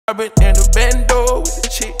I've been in the bando with the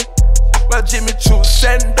chick. My Jimmy Choo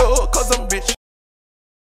Sando, cause I'm rich.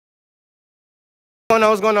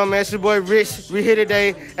 What's going on, man? It's your boy Rich. We here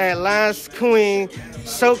today at LOIN's Queen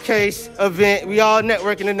Showcase event. We all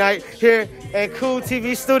networking tonight here at Cool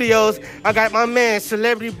TV Studios. I got my man,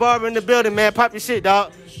 Celebrity Barber, in the building, man. Pop your shit,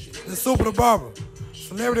 dog. The Super the Barber.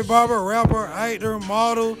 Celebrity barber, rapper, actor,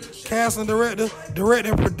 model, casting director,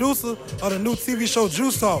 and producer of the new TV show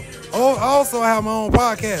Juice Talk. Oh, I also have my own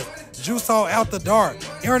podcast, Juice Talk After Dark.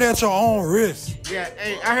 Earn at your own risk. Yeah,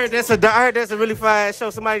 hey, I heard that's a really fire show.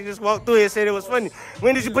 Somebody just walked through it and said it was funny.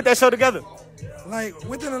 When did you put that show together? Like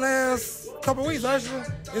within the last couple weeks, actually.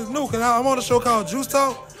 It's new because I'm on a show called Juice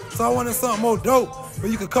Talk, so I wanted something more dope.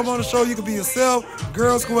 Where you could come on the show, you could be yourself.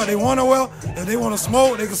 Girls can what they want to wear. If they want to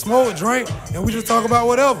smoke, they can smoke, drink, and we just talk about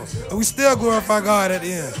whatever. And we still glorify God at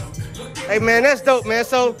the end. Hey man, that's dope, man.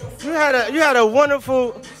 So you had a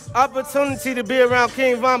wonderful opportunity to be around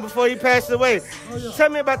King Von before he passed away. Oh, yeah. Tell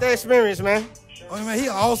me about that experience, man. Oh man, he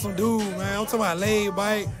an awesome dude, man. I'm talking about laid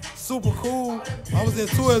back, super cool. I was in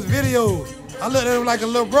two of his videos. I looked at him like a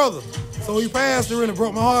little brother. So he passed, it really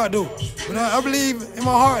broke my heart, dude. But I believe in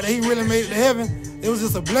my heart that he really made it to heaven. It was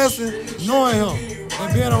just a blessing knowing him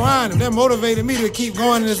and being around him. That motivated me to keep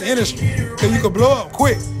going in this industry. Because you could blow up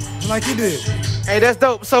quick, like he did. Hey, that's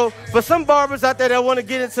dope. So for some barbers out there that want to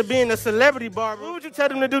get into being a celebrity barber, what would you tell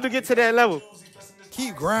them to do to get to that level?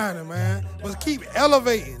 Keep grinding, man. But keep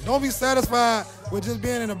elevating. Don't be satisfied with just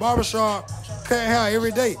being in the barbershop, cutting hair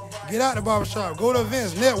every day. Get out the barbershop. Go to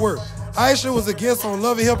events, network. Aisha was a guest on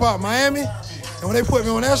Love and Hip Hop Miami. And when they put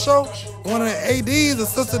me on that show, one of the ADs,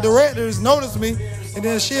 assistant directors, noticed me. And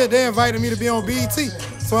then they invited me to be on BET.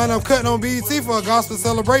 So I ended up cutting on BET for a gospel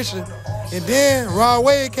celebration. And then Rod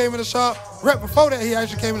Wade came in the shop. Right before that, he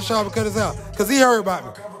actually came in the shop and cut his hair. Because he heard about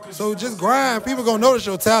me. So just grind. People going to notice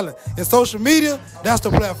your talent. And social media, that's the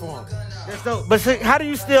platform. That's dope. But see, how do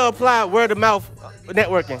you still apply word of mouth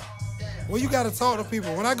networking? Well, you got to talk to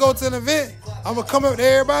people. When I go to an event, I'm going to come up to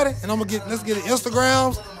everybody and let's get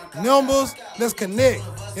Instagrams, numbers, let's connect.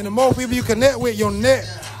 And the more people you connect with, your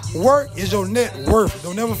network is your net worth.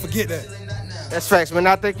 Don't never forget that. That's facts, man.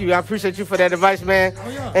 I thank you. I appreciate you for that advice, man. Oh,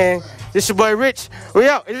 yeah. And this your boy Rich. We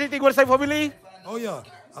out. Is there anything you want to say before we leave? Oh, yeah.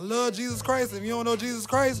 I love Jesus Christ. If you don't know Jesus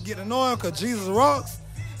Christ, get to know him because Jesus rocks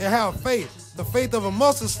and have faith. The faith of a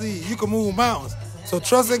mustard seed, you can move mountains. So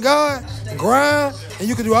trust in God, grind, and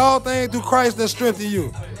you can do all things through Christ that strengthens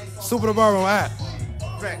you. Super the Barber, I'm out.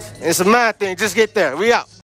 It's a mind thing. Just get there. We out.